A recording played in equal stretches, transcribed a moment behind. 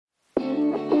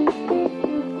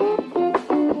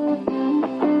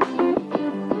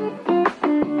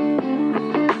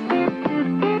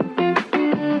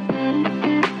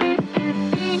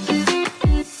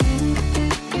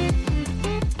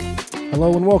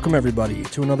Hello and welcome everybody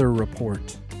to another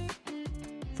report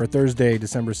for Thursday,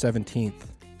 December 17th.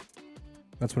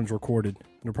 That's when it's recorded.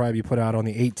 It'll probably be put out on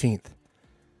the 18th.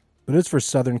 But it's for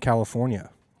Southern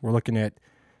California. We're looking at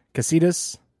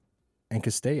Casitas and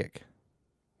Castaic.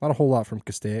 Not a whole lot from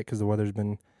Castaic because the weather's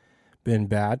been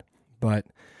bad. But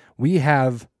we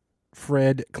have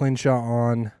Fred Klinshaw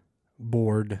on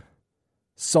board,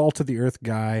 salt of the earth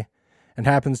guy, and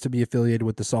happens to be affiliated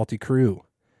with the Salty Crew.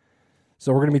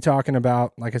 So we're going to be talking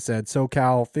about, like I said,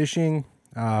 SoCal fishing.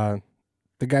 The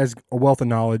guy's a wealth of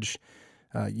knowledge.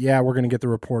 We're going to get the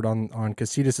report on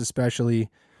Casitas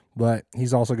especially, but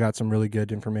he's also got some really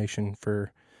good information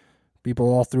for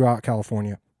people all throughout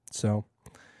California. So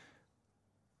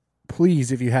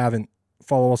please, if you haven't,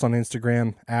 follow us on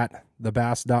Instagram at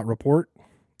thebass.report.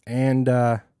 And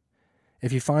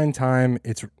if you find time,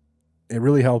 it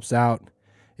really helps out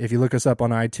if you look us up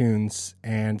on iTunes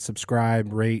and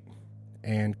subscribe, rate,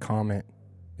 and comment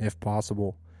if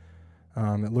possible.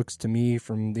 It looks to me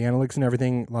from the analytics and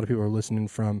everything, a lot of people are listening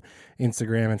from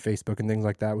Instagram and Facebook and things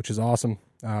like that, which is awesome.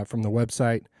 From the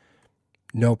website,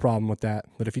 no problem with that.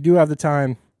 But if you do have the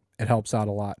time, it helps out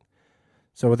a lot.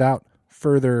 So without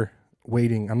further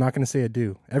waiting, I'm not going to say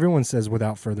ado. Everyone says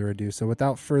without further ado. So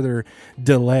without further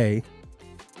delay,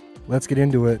 let's get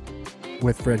into it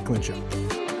with Fred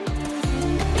Klinshaw.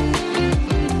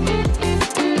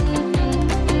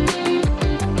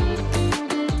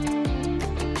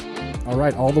 All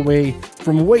right, all the way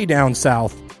from way down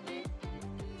south,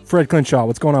 Fred Klinshaw.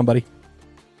 What's going on, buddy?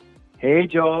 Hey,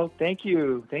 Joel. Thank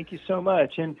you. Thank you so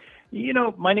much. And,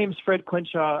 my name's Fred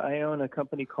Klinshaw. I own a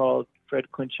company called Fred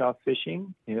Klinshaw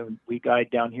Fishing. We guide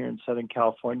down here in Southern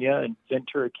California in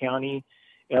Ventura County,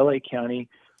 LA County.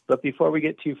 But before we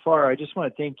get too far, I just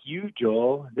want to thank you,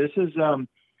 Joel. This is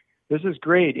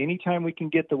great. Anytime we can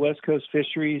get the West Coast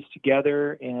fisheries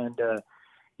together and,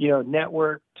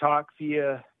 network, talk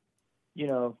via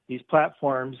these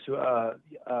platforms,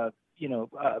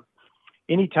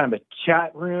 anytime a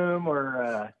chat room or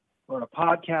a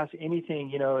podcast, anything,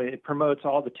 it promotes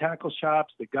all the tackle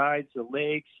shops, the guides, the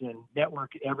lakes, and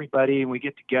network everybody, and we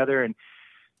get together. And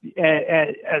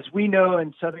as we know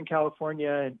in Southern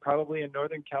California and probably in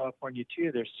Northern California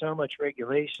too, there's so much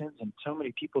regulations and so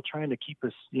many people trying to keep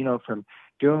us, from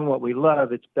doing what we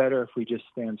love. It's better if we just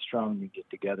stand strong and get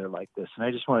together like this. And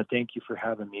I just want to thank you for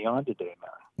having me on today,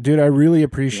 man. Dude, I really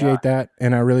appreciate that,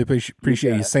 and I really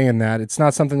appreciate you saying that. It's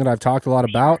not something that I've talked a lot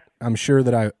about. I'm sure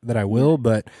that I will,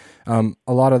 but a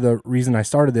lot of the reason I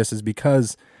started this is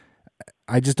because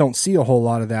I just don't see a whole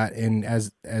lot of that. And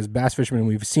as bass fishermen,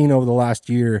 we've seen over the last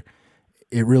year,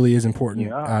 it really is important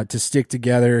to stick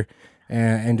together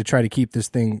and to try to keep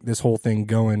this whole thing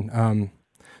going.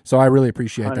 So I really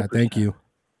appreciate 100%. That. Thank you.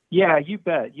 Yeah, you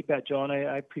bet, Joel. And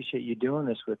I appreciate you doing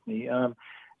this with me.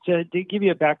 So to give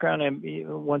you a background,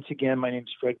 once again, my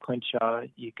name's Fred Klinshaw.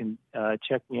 You can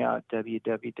check me out,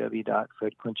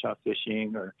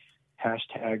 www.fredklinshawfishing or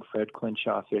hashtag Fred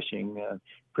Klinshaw Fishing.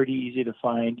 Pretty easy to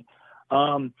find.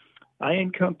 I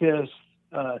encompass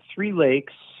 3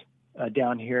 lakes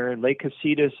down here. Lake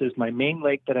Casitas is my main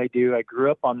lake that I do. I grew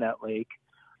up on that lake.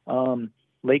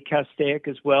 Lake Castaic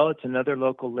as well. It's another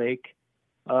local lake.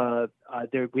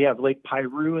 We have Lake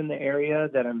Piru in the area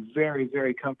that I'm very,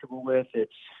 very comfortable with.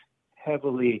 It's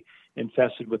heavily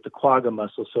infested with the quagga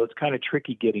mussel, so it's kind of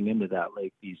tricky getting into that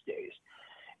lake these days.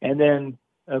 And then,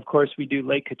 of course, we do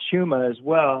Lake Cachuma as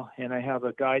well, and I have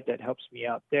a guide that helps me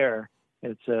out there.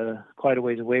 It's quite a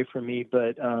ways away from me,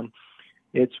 but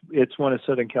it's one of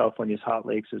Southern California's hot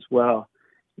lakes as well.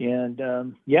 And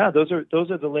those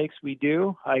are the lakes we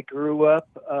do. I grew up.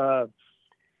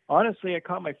 Honestly, I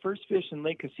caught my first fish in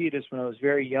Lake Casitas when I was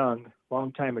very young,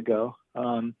 long time ago.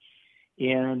 I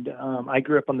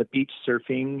grew up on the beach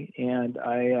surfing, and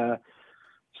I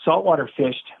saltwater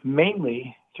fished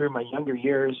mainly through my younger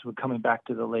years, coming back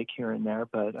to the lake here and there,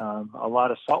 but a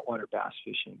lot of saltwater bass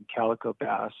fishing, calico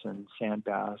bass and sand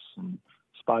bass and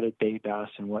spotted bay bass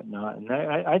and whatnot. And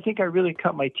I think I really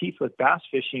cut my teeth with bass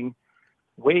fishing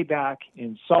way back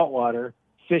in saltwater,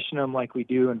 fishing them like we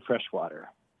do in freshwater,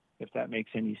 if that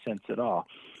makes any sense at all.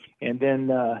 And then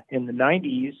in the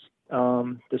 90s,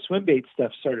 the swim bait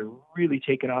stuff started really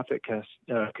taking off at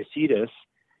Casitas.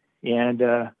 And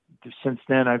since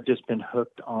then, I've just been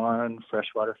hooked on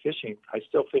freshwater fishing. I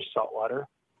still fish saltwater,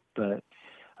 but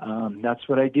that's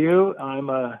what I do.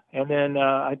 I've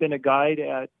been a guide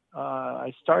at,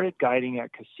 I started guiding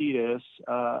at Casitas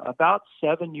about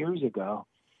 7 years ago.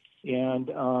 And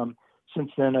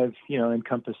since then, I've,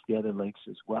 encompassed the other lakes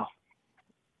as well.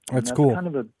 And That's cool. Kind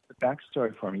of a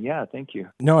backstory for me. Yeah, thank you.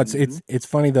 No, it's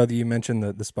funny though that you mentioned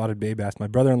the spotted bay bass. My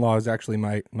brother-in-law is actually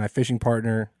my fishing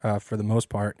partner for the most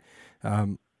part.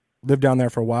 Lived down there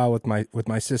for a while with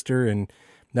my sister, and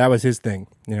that was his thing,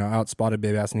 out spotted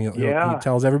bay bass. And he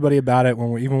tells everybody about it when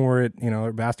we're at,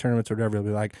 our bass tournaments or whatever. He'll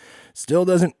be like, still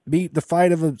doesn't beat the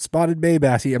fight of a spotted bay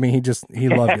bass. He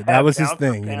loved it. That was his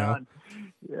thing, Yeah,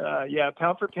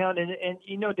 pound for pound. And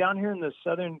down here in the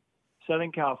Southern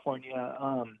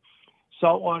California,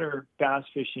 saltwater bass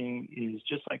fishing is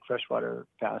just like freshwater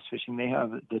bass fishing. They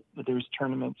have there's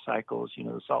tournament cycles,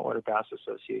 the Saltwater Bass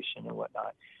Association and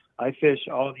whatnot. I fish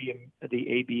all the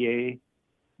ABA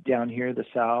down here, the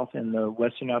South, and the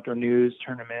Western Outdoor News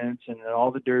tournaments, and all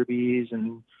the derbies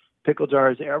and pickle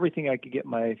jars, everything I could get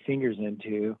my fingers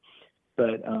into.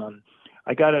 But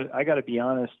I gotta be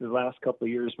honest. The last couple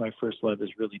of years, my first love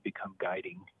has really become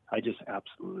guiding. I just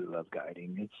absolutely love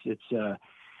guiding.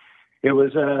 It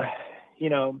was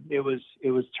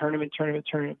tournament,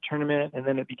 and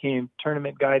then it became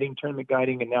tournament guiding,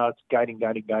 and now it's guiding,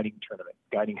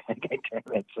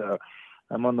 tournament. So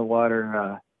I'm on the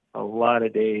water a lot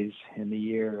of days in the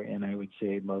year, and I would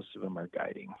say most of them are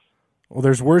guiding. Well,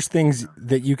 there's worse things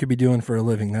that you could be doing for a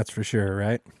living, that's for sure,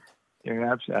 right?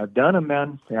 Yeah, I've done them,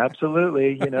 man.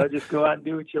 Absolutely. Just go out and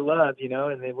do what you love,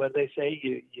 and then what they say,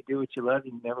 you do what you love,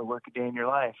 you never work a day in your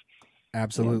life.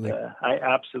 Absolutely. And, I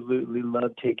absolutely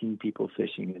love taking people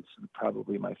fishing. It's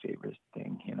probably my favorite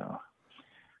thing,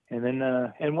 And then,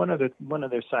 and one other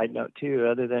side note too,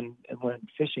 other than when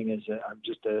fishing is, I'm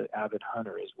just an avid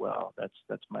hunter as well.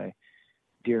 That's my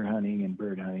deer hunting and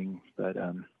bird hunting. But,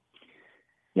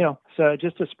 so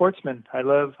just a sportsman. I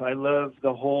love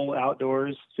the whole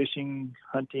outdoors, fishing,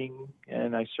 hunting,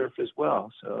 and I surf as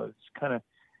well. So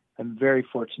I'm very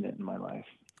fortunate in my life.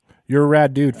 You're a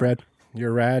rad dude, Fred.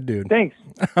 You're a rad dude. Thanks.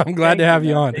 I'm glad to have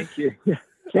you on. Thank you.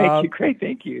 Thank you. Great.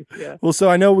 Thank you. Yeah. Well, so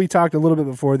I know we talked a little bit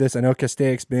before this. I know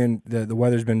Castaic's been the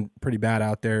weather's been pretty bad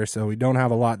out there, so we don't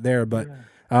have a lot there. But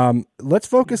let's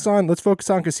focus on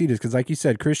Casitas because, like you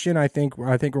said, Christian, I think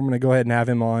we're going to go ahead and have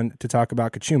him on to talk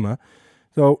about Kachuma.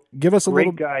 So give us a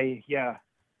little. Great guy. Yeah.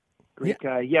 Great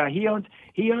guy. Yeah. He owns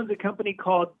a company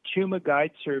called Chuma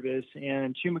Guide Service,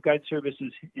 and Chuma Guide Service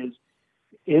is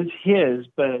his.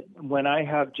 But when I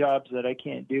have jobs that I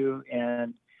can't do,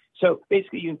 and so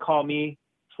basically you can call me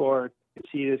for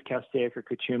Casitas, Castaic, or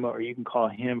Kachuma, or you can call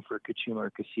him for Kachuma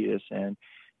or Casitas, and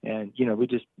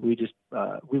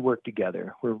we work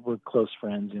together. We're close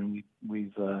friends, and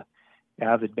we've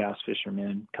avid bass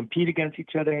fishermen compete against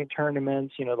each other in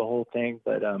tournaments, the whole thing.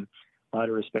 But a lot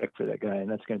of respect for that guy, and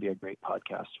that's going to be a great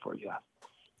podcast for you.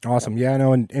 Awesome, yeah, I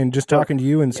know, and just talking to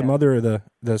you and some other of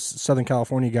the Southern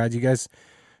California guys, you guys,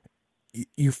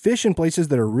 you fish in places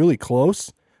that are really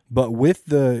close. But with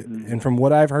and from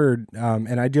what I've heard,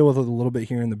 and I deal with it a little bit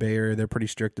here in the Bay Area, they're pretty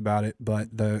strict about it. But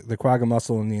the quagga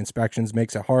mussel and the inspections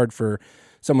makes it hard for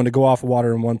someone to go off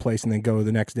water in one place and then go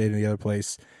the next day to the other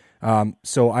place.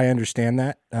 So I understand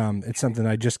that. It's something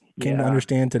I just came to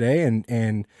understand today,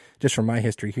 and just from my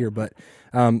history here. But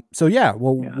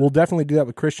we'll definitely do that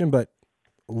with Christian. But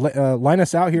line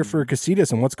us out here for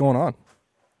Casitas and what's going on.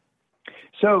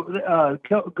 So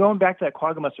going back to that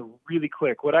quagga mussel really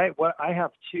quick, what I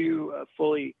have two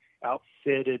fully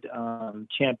outfitted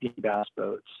champion bass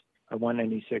boats, a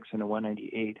 196 and a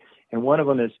 198, and one of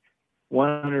them is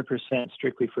 100%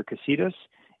 strictly for Casitas.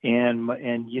 And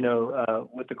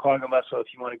with the quagga mussel, if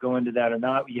you want to go into that or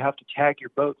not, you have to tag your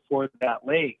boat for that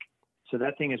lake. So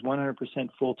that thing is 100%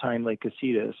 full-time Lake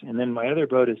Casitas. And then my other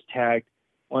boat is tagged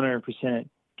 100%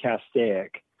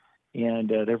 Castaic. And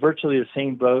they're virtually the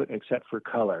same boat except for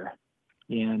color.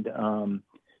 And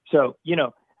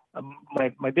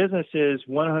my business is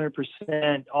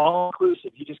 100% all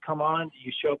inclusive. You just come on,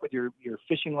 you show up with your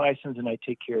fishing license, and I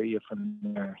take care of you from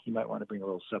there. You might want to bring a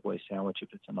little Subway sandwich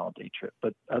if it's an all-day trip.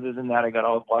 But other than that, I got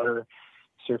all water,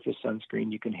 surface sunscreen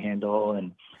you can handle,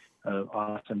 and an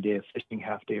awesome day of fishing,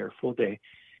 half day or full day.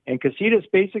 And Casitas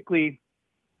basically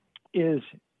is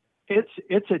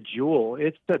it's a jewel.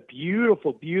 It's a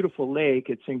beautiful, beautiful lake.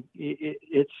 It's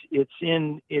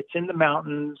in the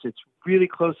mountains. It's really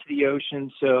close to the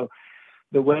ocean. So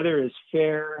the weather is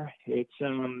fair. It's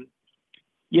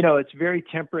it's very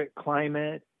temperate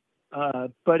climate.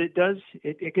 But it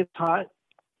gets hot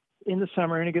in the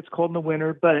summer and it gets cold in the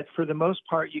winter. But for the most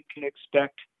part, you can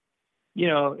expect,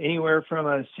 anywhere from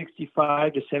a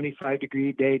 65 to 75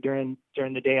 degree day during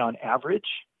the day on average.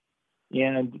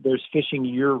 And there's fishing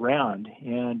year round,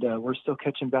 and we're still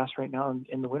catching bass right now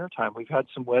in the wintertime. We've had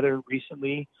some weather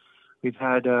recently. We've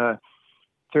had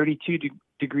 32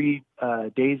 degree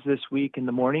days this week in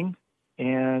the morning,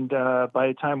 And by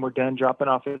the time we're done dropping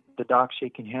off at the dock,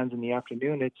 shaking hands in the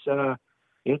afternoon, it's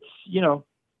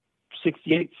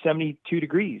 68, 72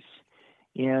 degrees.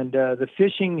 And the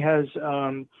fishing has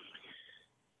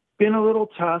been a little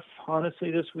tough, honestly,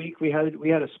 this week. We had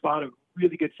a spot of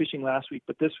really good fishing last week,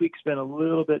 but this week's been a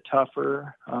little bit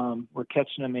tougher. We're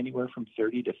catching them anywhere from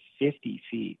 30 to 50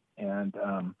 feet, and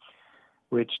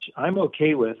which I'm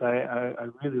okay with. I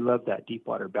really love that deep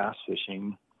water bass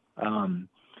fishing. A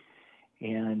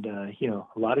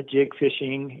lot of jig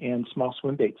fishing and small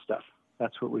swim bait stuff.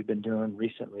 That's what we've been doing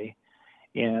recently.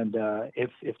 And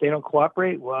if they don't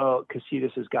cooperate, well,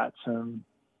 Casitas has got some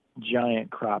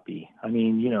giant crappie. I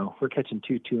mean, we're catching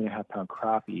 2.5 pound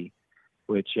crappie,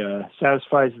 which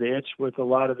satisfies the itch with a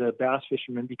lot of the bass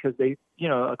fishermen, because they,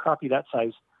 a crappie that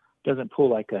size doesn't pull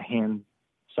like a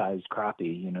hand-sized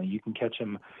crappie. You can catch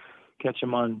them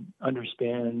on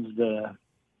underspins, the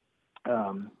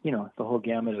whole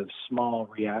gamut of small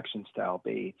reaction style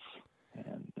baits.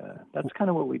 And that's kind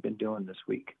of what we've been doing this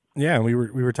week. Yeah, we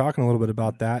were talking a little bit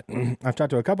about that. I've talked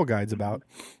to a couple guides about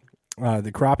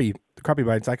the crappie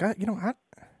bite. It's like, how do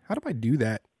I do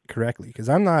that correctly? Because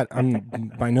I'm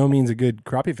by no means a good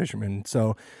crappie fisherman.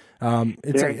 So I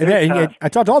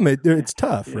talked to all of them. It's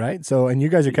tough, right? So, and you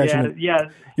guys are catching them. Yeah,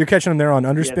 you're catching them there on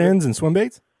underspins and swim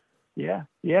baits. Yeah.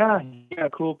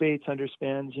 Cool baits,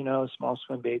 underspins, small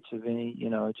swim baits of any,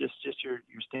 just your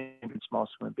standard small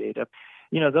swim bait up.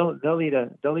 They'll eat a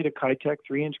Castaic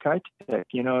 3-inch Castaic.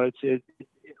 It's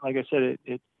like I said,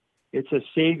 it's a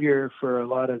savior for a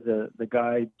lot of the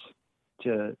guides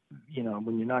to,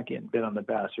 when you're not getting bit on the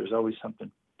bass, there's always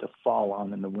something to fall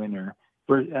on in the winter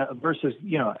versus,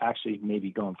 actually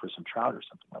maybe going for some trout or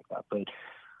something like that. But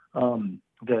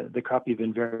the crappie have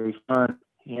been very fun.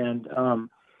 And,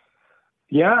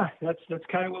 that's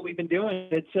kind of what we've been doing.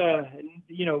 It's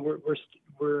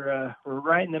we're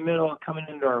right in the middle, coming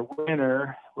into our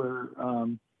winter, where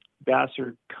bass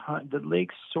are the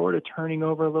lake's sort of turning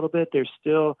over a little bit. There's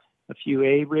still a few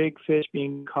A-rig fish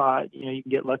being caught. You can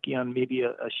get lucky on maybe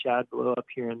a shad blow up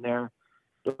here and there,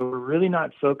 but we're really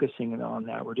not focusing on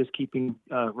that. We're just keeping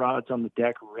rods on the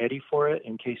deck ready for it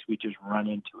in case we just run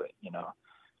into it.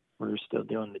 We're still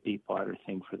doing the deep water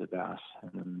thing for the bass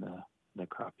and then the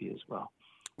crappie as well.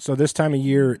 So this time of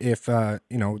year, if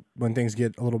when things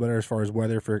get a little better as far as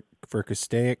weather for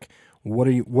Castaic, what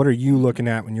are you looking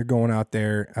at when you're going out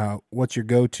there? What's your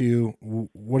go-to?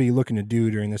 What are you looking to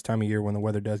do during this time of year when the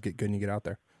weather does get good and you get out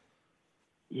there?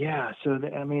 Yeah, so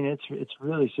it's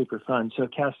really super fun. So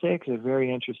Castaic is a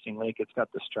very interesting lake. It's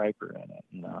got the striper in it.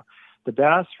 The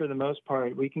bass, for the most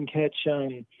part, we can catch.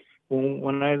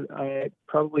 When I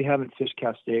probably haven't fished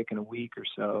Castaic in a week or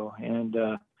so, and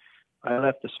I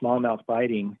left the smallmouth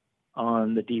biting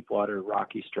on the deep water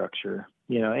rocky structure,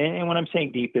 and when I'm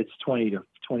saying deep, it's 20 to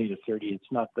 30.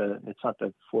 It's not the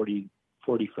 40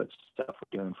 foot stuff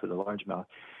we're doing for the largemouth,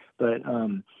 but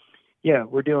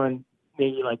we're doing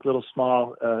maybe like little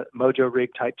small mojo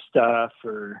rig type stuff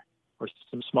or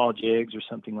some small jigs or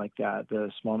something like that.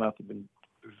 The smallmouth have been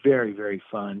very, very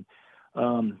fun.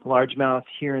 Largemouth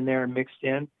here and there mixed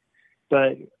in,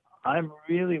 but I'm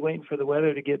really waiting for the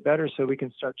weather to get better so we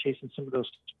can start chasing some of those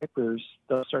strippers.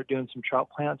 They'll start doing some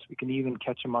trout plants. We can even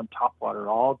catch them on top water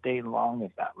all day long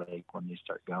at that lake when they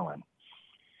start going.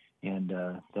 And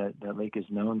that lake is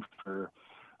known for,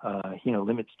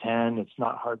 limits 10. It's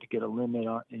not hard to get a limit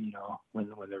on, when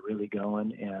they're really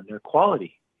going, and their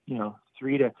quality,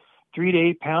 3 to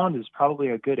 8 pound is probably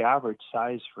a good average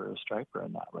size for a striper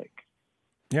in that lake.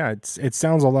 Yeah, it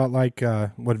sounds a lot like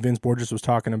what Vince Borges was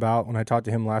talking about when I talked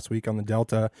to him last week on the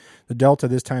Delta. The Delta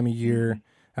this time of year,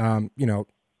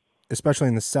 especially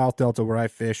in the South Delta where I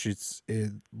fish, it's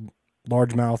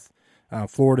largemouth,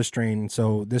 Florida strain.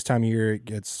 So this time of year it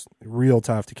gets real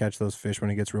tough to catch those fish when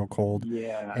it gets real cold.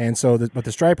 Yeah. And so, but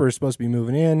the striper is supposed to be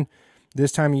moving in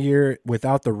this time of year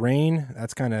without the rain.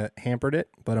 That's kind of hampered it.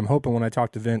 But I'm hoping when I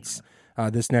talk to Vince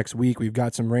this next week, we've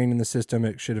got some rain in the system.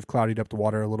 It should have clouded up the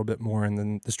water a little bit more, and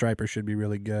then the striper should be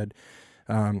really good.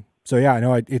 So yeah, I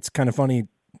know it's kind of funny.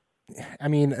 I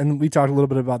mean, and we talked a little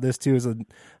bit about this too.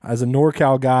 As a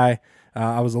NorCal guy,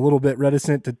 I was a little bit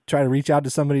reticent to try to reach out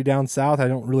to somebody down south. I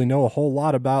don't really know a whole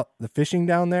lot about the fishing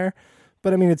down there,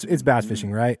 but I mean, it's bass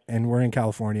fishing, right? And we're in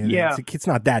California. Yeah, it's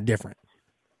not that different.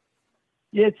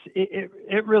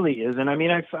 It really is. And I mean,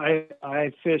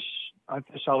 I fish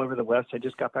all over the West. I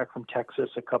just got back from Texas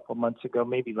a couple months ago,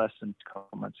 maybe less than a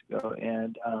couple months ago.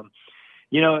 And,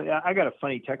 I got a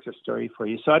funny Texas story for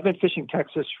you. So I've been fishing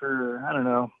Texas for, I don't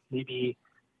know, maybe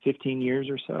 15 years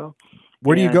or so.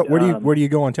 Where do you go? Where do you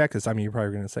go on Texas? I mean, you're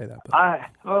probably going to say that. But.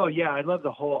 I love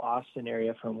the whole Austin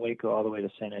area from Waco all the way to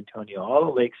San Antonio, all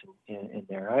the lakes in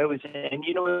there. I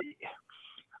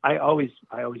always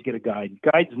get a guide.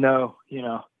 Guides know,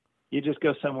 you just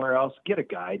go somewhere else, get a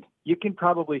guide. You can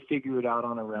probably figure it out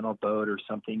on a rental boat or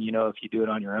something, if you do it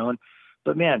on your own.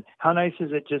 But man, how nice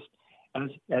is it just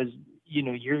as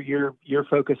you're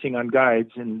focusing on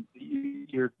guides, and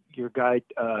your guide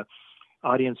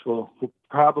audience will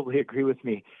probably agree with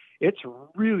me. It's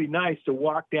really nice to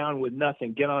walk down with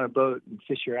nothing, get on a boat and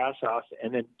fish your ass off,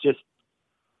 and then just,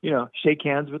 shake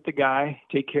hands with the guy,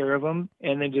 take care of him,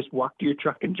 and then just walk to your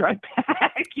truck and drive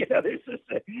back.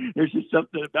 There's just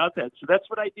something about that. So that's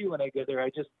what I do when I go there.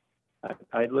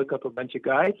 I look up a bunch of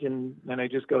guides and then I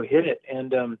just go hit it.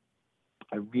 And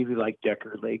I really like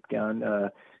Decker Lake down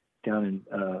in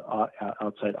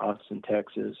outside Austin,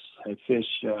 Texas. I fish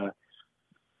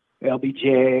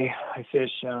LBJ. I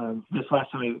fish this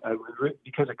last time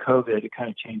because of COVID, it kind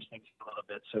of changed things a little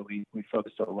bit. So we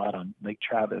focused a lot on Lake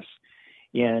Travis.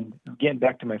 And getting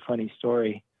back to my funny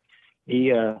story,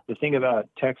 the thing about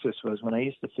Texas was when I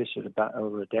used to fish it about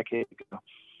over a decade ago,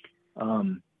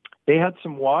 they had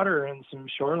some water and some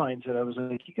shorelines that I was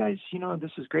like, you guys,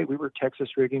 this is great. We were Texas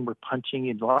rigging, we're punching,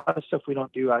 and a lot of stuff we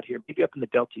don't do out here. Maybe up in the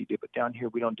Delta you do, but down here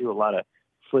we don't do a lot of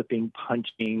flipping,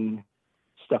 punching,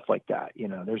 stuff like that.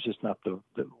 There's just not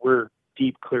we're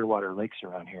deep, clear water lakes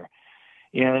around here.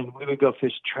 And we would go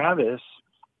fish Travis,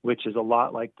 which is a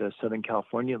lot like the Southern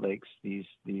California lakes, these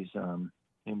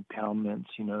impoundments,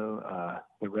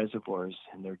 the reservoirs,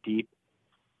 and they're deep,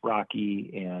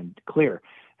 rocky, and clear.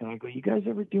 And I go, you guys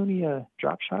ever do any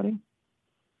drop shotting?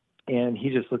 And he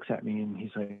just looks at me and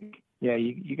he's like, yeah,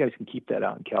 you guys can keep that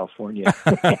out in California.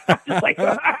 I'm like,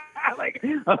 all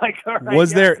right.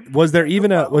 Was there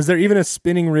even a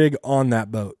spinning rig on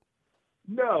that boat?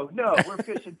 No, we're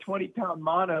fishing 20-pound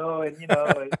mono, and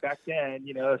back then,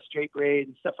 straight braid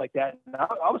and stuff like that. And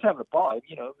I was having a ball. It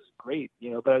was great,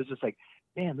 but I was just like,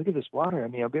 man, look at this water. I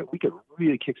mean, I bet we could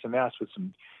really kick some ass with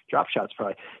some drop shots,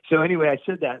 probably. So anyway, I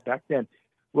said that back then.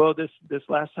 Well, this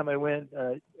last time I went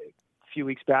a few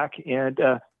weeks back, and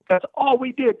that's all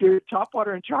we did, dude. Top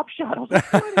water and drop shot. I was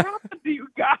like, what happened to you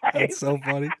guys? That's so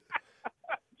funny.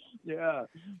 Yeah,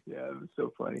 it was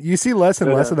so funny. You see less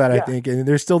and less of that, I think, and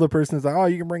there's still the person that's like, oh,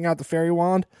 you can bring out the fairy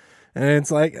wand, and it's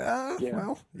like,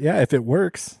 well, yeah, if it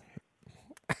works.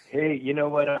 Hey, you know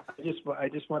what? I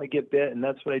just want to get bit, and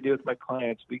that's what I do with my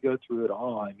clients. We go through it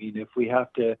all. I mean, if we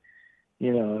have to,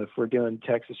 if we're doing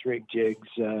Texas rig jigs,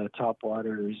 top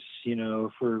waters,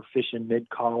 if we're fishing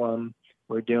mid-column,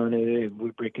 we're doing it. If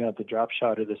we're breaking out the drop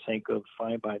shot or the Senko,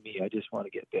 fine by me. I just want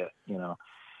to get bit,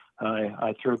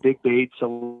 I throw big baits a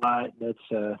lot.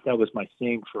 That was my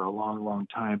thing for a long, long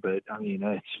time. But I mean,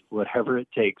 it's whatever it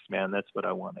takes, man. That's what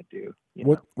I want to do.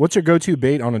 What's your go-to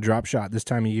bait on a drop shot this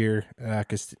time of year?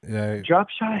 Drop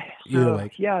shot.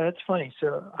 Yeah, that's funny.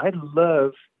 So I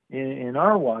love in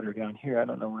our water down here. I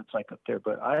don't know what it's like up there,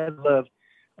 but I love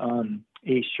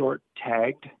a short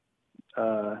tagged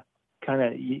kind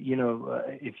of.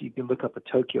 If you can look up a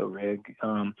Tokyo rig.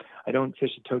 I don't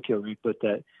fish a Tokyo rig, but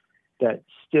that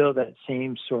still that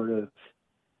same sort of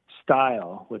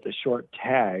style with a short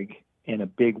tag and a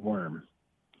big worm,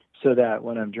 so that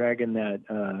when I'm dragging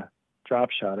that drop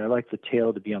shot, I like the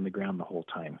tail to be on the ground the whole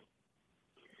time.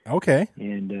 Okay.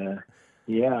 And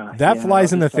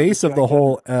flies in the face of the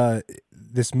whole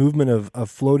this movement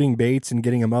of floating baits and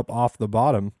getting them up off the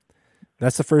bottom.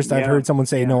 That's the first I've heard someone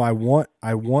say, no, I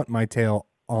want my tail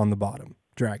on the bottom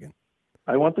dragging.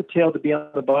 I want the tail to be on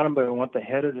the bottom, but I want the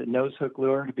head of the nose hook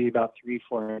lure to be about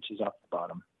 3-4 inches off the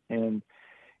bottom. And,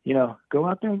 go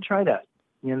out there and try that.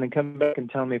 And then come back and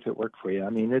tell me if it worked for you. I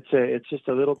mean, it's just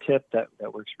a little tip that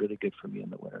works really good for me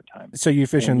in the wintertime. So you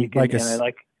fishing like a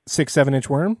 6-7 inch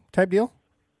worm type deal?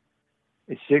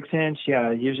 A 6-inch,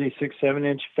 yeah, usually 6-7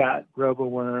 inch fat robo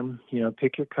worm.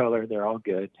 Pick your color; they're all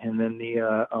good. And then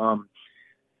the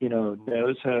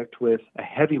nose hooked with a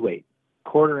heavyweight,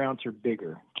 1/4 ounce or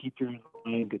bigger. Keep your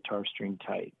line guitar string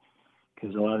tight,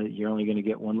 because you're only going to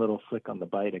get one little flick on the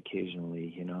bite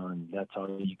occasionally, and that's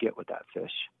all you get with that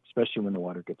fish, especially when the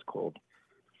water gets cold.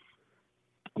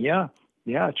 Yeah,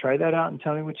 try that out and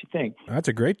tell me what you think. That's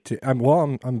a great I'm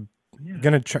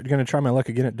gonna try my luck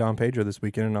again at Don Pedro this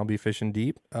weekend, and I'll be fishing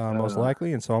deep most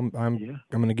likely, and so I'm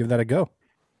gonna give that a go.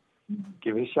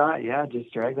 Give it a shot. Yeah,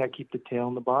 just drag that, keep the tail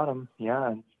on the bottom.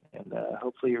 Yeah, and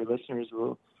hopefully your listeners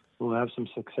will have some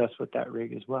success with that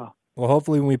rig as well. Well,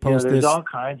 hopefully when we post there's this, all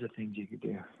kinds of things you could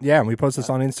do. Yeah, and we post this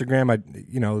on Instagram.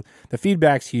 The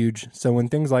feedback's huge. So when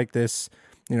things like this,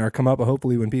 come up,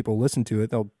 hopefully when people listen to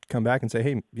it, they'll come back and say,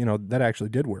 hey, that actually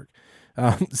did work.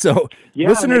 So Yeah,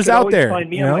 listeners out there, find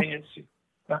me on my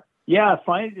Instagram. Yeah,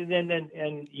 find it,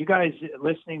 and you guys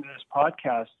listening to this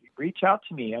podcast, reach out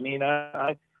to me. I mean,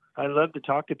 I love to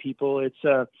talk to people.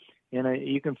 It's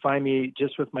you can find me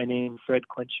just with my name, Fred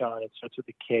Klinshaw. It starts with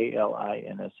a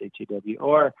Klinshaw,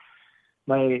 or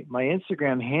my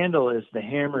Instagram handle is the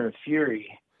Hammer of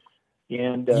Fury.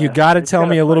 And you got to tell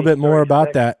me a little bit more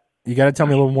about that. You got to tell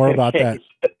me a little more about that.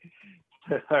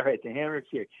 All right, the Hammer of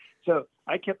Fury. So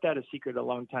I kept that a secret a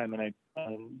long time, and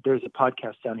there's a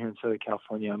podcast down here in Southern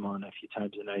California I'm on a few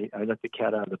times, and I let the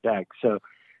cat out of the bag. So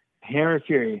Hammer of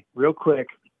Fury, real quick.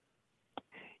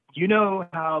 You know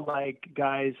how like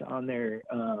guys on their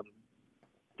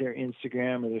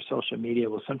Instagram or their social media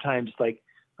will sometimes like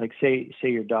say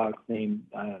your dog's name,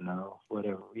 I don't know,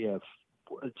 whatever.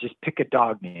 Just pick a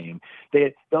dog name.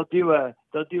 They'll do a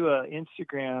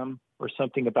Instagram or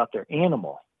something about their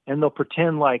animal, and they'll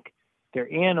pretend like their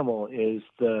animal is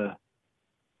the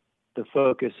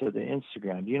focus of the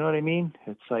Instagram. Do you know what I mean?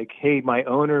 It's like, hey, my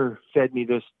owner fed me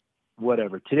this,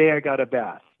 whatever. Today I got a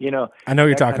bath. You know. I know what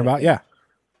you're talking about. Yeah.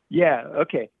 Yeah.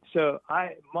 Okay. So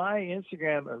my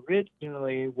Instagram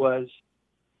originally was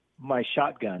my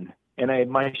shotgun, and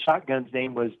my shotgun's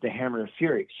name was the Hammer of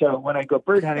Fury. So when I go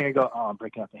bird hunting, I go, oh, I'm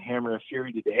breaking out the Hammer of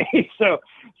Fury today.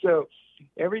 so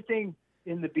everything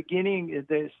in the beginning is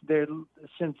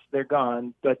since they're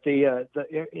gone, but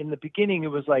in the beginning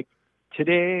it was like,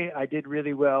 today I did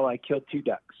really well. I killed 2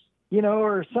 ducks,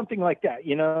 or something like that,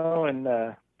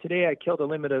 and today I killed a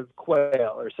limit of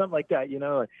quail or something like that,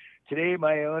 Today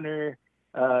my owner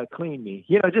cleaned me,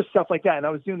 just stuff like that. And I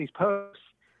was doing these posts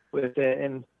with it,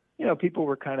 and people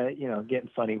were kind of getting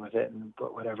funny with it and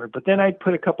whatever. But then I'd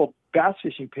put a couple bass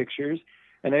fishing pictures,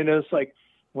 and I noticed like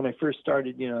when I first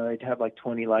started, I'd have like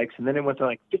 20 likes, and then it went to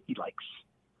like 50 likes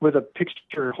with a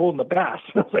picture holding the bass.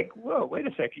 I was like, whoa, wait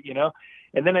a second,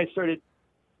 And then I started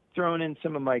throwing in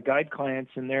some of my guide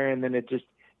clients in there, and then it's just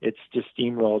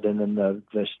steamrolled, and then the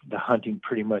hunting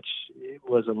pretty much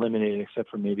was eliminated except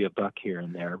for maybe a buck here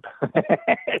and there.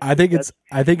 I think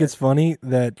it's funny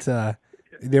that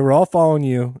they were all following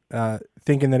you,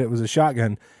 thinking that it was a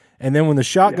shotgun, and then when the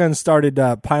shotgun started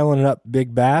piling up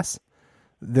big bass,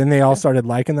 then they all started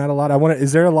liking that a lot.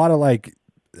 Is there a lot of like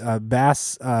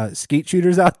bass skeet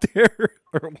shooters out there,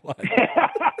 or what?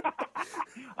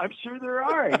 I'm sure there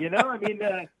are. I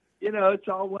mean. It's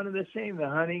all one and the same. The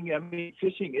hunting, I mean,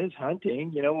 fishing is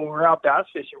hunting. When we're out bass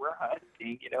fishing, we're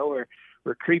hunting.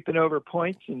 We're creeping over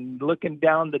points and looking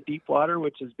down the deep water,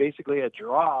 which is basically a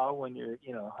draw when you're,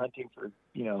 hunting for,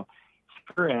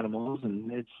 fur animals,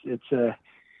 and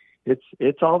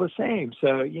it's all the same.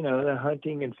 So, the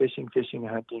hunting and fishing and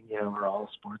hunting, we're all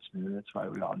sportsmen. That's why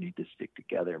we all need to stick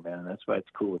together, man. That's why it's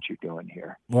cool what you're doing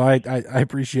here. Well, I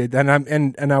appreciate that.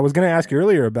 And I was going to ask you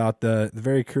earlier about the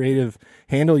very creative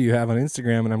handle you have on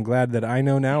Instagram, and I'm glad that I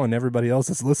know now and everybody else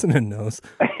that's listening knows.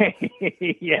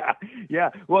 Yeah.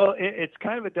 Well, it's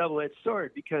kind of a double-edged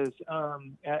sword because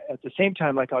at the same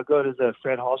time, like I'll go to the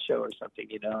Fred Hall show or something,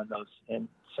 and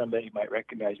somebody might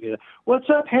recognize me. Like, what's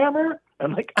up, Hammer?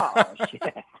 I'm like, oh, shit.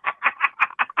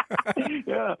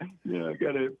 yeah, I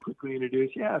got to quickly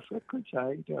introduce. Yeah, Fred Klinshaw, how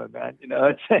you doing, man?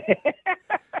 It's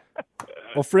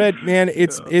Well, Fred, man,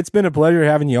 it's been a pleasure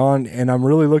having you on, and I'm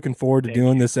really looking forward to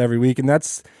doing this every week. And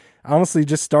that's honestly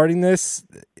just starting this.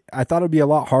 I thought it'd be a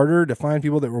lot harder to find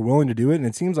people that were willing to do it, and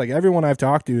it seems like everyone I've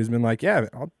talked to has been like, "Yeah,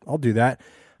 I'll do that."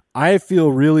 I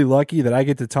feel really lucky that I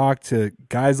get to talk to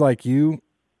guys like you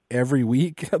every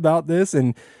week about this,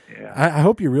 and I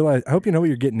hope you realize. I hope you know what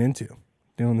you're getting into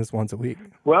doing this once a week.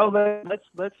 Well,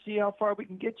 let's see how far we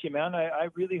can get you, man. I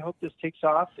really hope this takes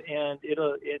off, and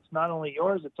it's not only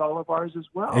yours, it's all of ours as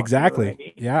well.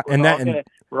 Exactly. You know what I mean? Yeah,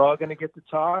 we're all going to get to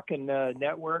talk and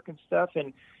network and stuff,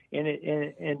 and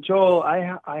Joel,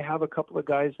 I have a couple of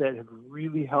guys that have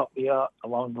really helped me out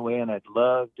along the way, and I'd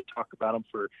love to talk about them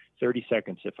for 30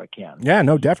 seconds if I can. Yeah,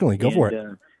 no, definitely go for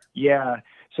it. Yeah.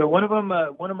 So one of them,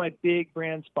 one of my big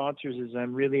brand sponsors is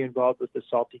I'm really involved with the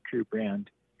Salty Crew brand.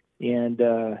 And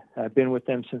I've been with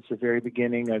them since the very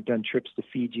beginning. I've done trips to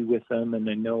Fiji with them, and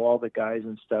I know all the guys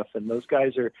and stuff. And those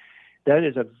guys that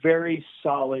is a very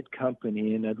solid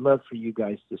company, and I'd love for you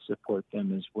guys to support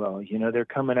them as well. They're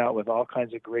coming out with all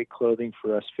kinds of great clothing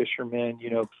for us fishermen,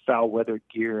 foul weather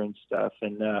gear and stuff.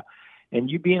 And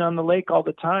you being on the lake all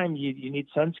the time, you need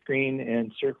sunscreen,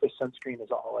 and Surface sunscreen is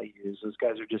all I use. Those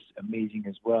guys are just amazing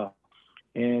as well.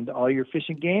 And all your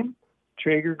fishing game,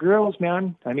 Traeger grills,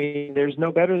 man. I mean, there's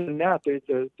no better than that.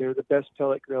 They're the best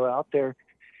pellet grill out there.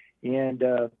 And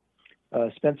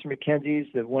Spencer McKenzie's,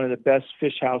 one of the best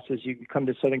fish houses. You can come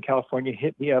to Southern California,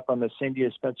 hit me up. I'm going to send you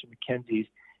to Spencer McKenzie's.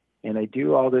 And I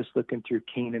do all this looking through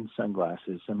Canon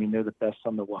sunglasses. I mean, they're the best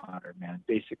on the water, man.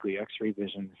 Basically, X-ray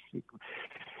vision.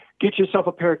 Get yourself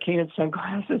a pair of Canon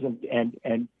sunglasses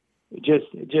and just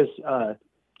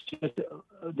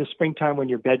the springtime when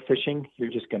you're bed fishing, you're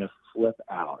just going to flip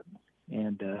out.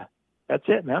 And that's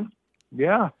it, man.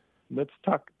 Yeah. Let's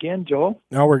talk again, Joel.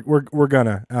 No, we're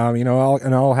gonna,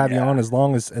 I'll have you on as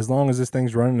long as this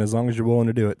thing's running, as long as you're willing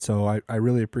to do it. So I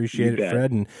really appreciate it,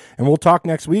 Fred, and we'll talk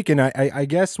next week. And I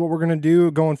guess what we're gonna do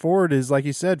going forward is, like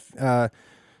you said,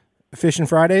 fishing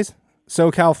Fridays,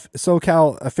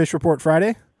 SoCal a fish report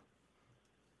Friday.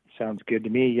 Sounds good to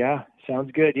me. Yeah,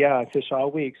 sounds good. Yeah, I fish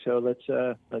all week, so let's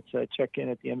check in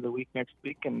at the end of the week next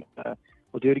week, and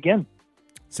we'll do it again.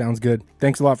 Sounds good.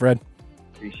 Thanks a lot, Fred.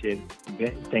 Appreciate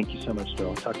it. Thank you so much,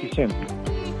 Joel. Talk to you soon.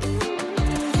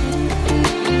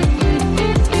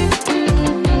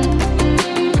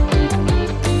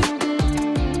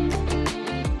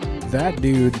 That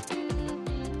dude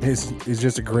is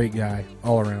just a great guy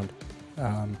all around.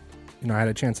 I had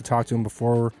a chance to talk to him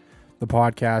before the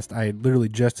podcast. I literally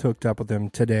just hooked up with him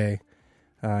today,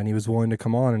 and he was willing to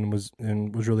come on and was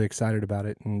really excited about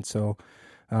it. And so,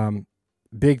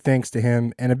 big thanks to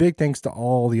him, and a big thanks to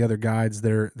all the other guides that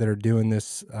are doing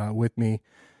this with me.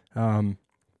 There's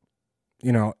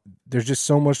just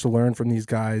so much to learn from these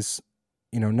guys,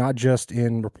 not just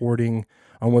in reporting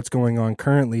on what's going on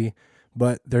currently,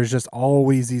 but there's just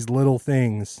always these little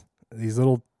things, these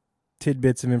little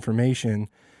tidbits of information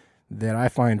that I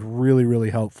find really,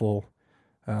 really helpful.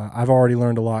 I've already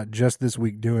learned a lot just this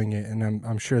week doing it, and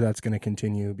I'm sure that's going to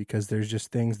continue, because there's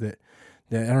just things that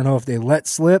I don't know if they let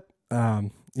slip.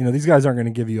 These guys aren't going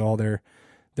to give you all their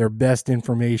best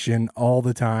information all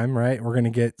the time, right? We're going to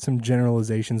get some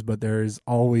generalizations, but there's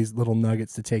always little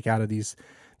nuggets to take out of these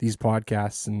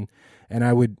podcasts. And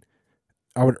I would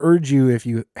urge you, if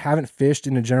you haven't fished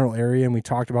in a general area, and we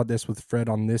talked about this with Fred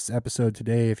on this episode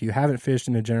today, if you haven't fished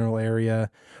in a general area,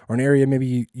 or an area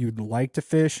maybe you'd like to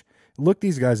fish, look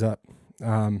these guys up.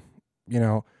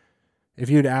 If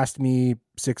you'd asked me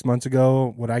 6 months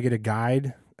ago, would I get a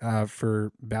guide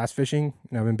for bass fishing?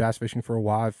 I've been bass fishing for a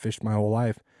while. I've fished my whole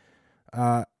life.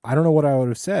 I don't know what I would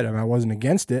have said. I wasn't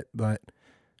against it, but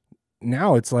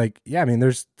now it's like,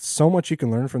 there's so much you can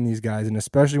learn from these guys, and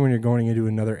especially when you're going into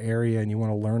another area and you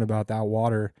want to learn about that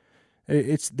water.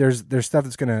 There's stuff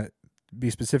that's going to be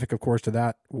specific, of course, to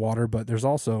that water, but there's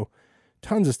also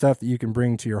tons of stuff that you can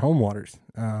bring to your home waters.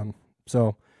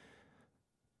 So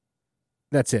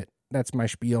that's it. That's my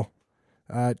spiel.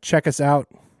 Check us out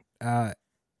at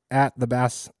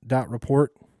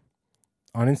thebass.report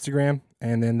on Instagram,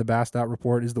 and then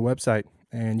thebass.report is the website,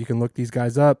 and you can look these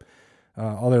guys up.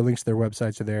 All their links to their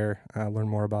websites are there. Learn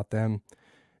more about them,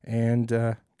 and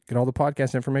get all the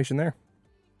podcast information there.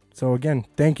 So again,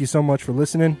 thank you so much for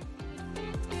listening.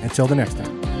 Until the next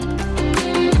time.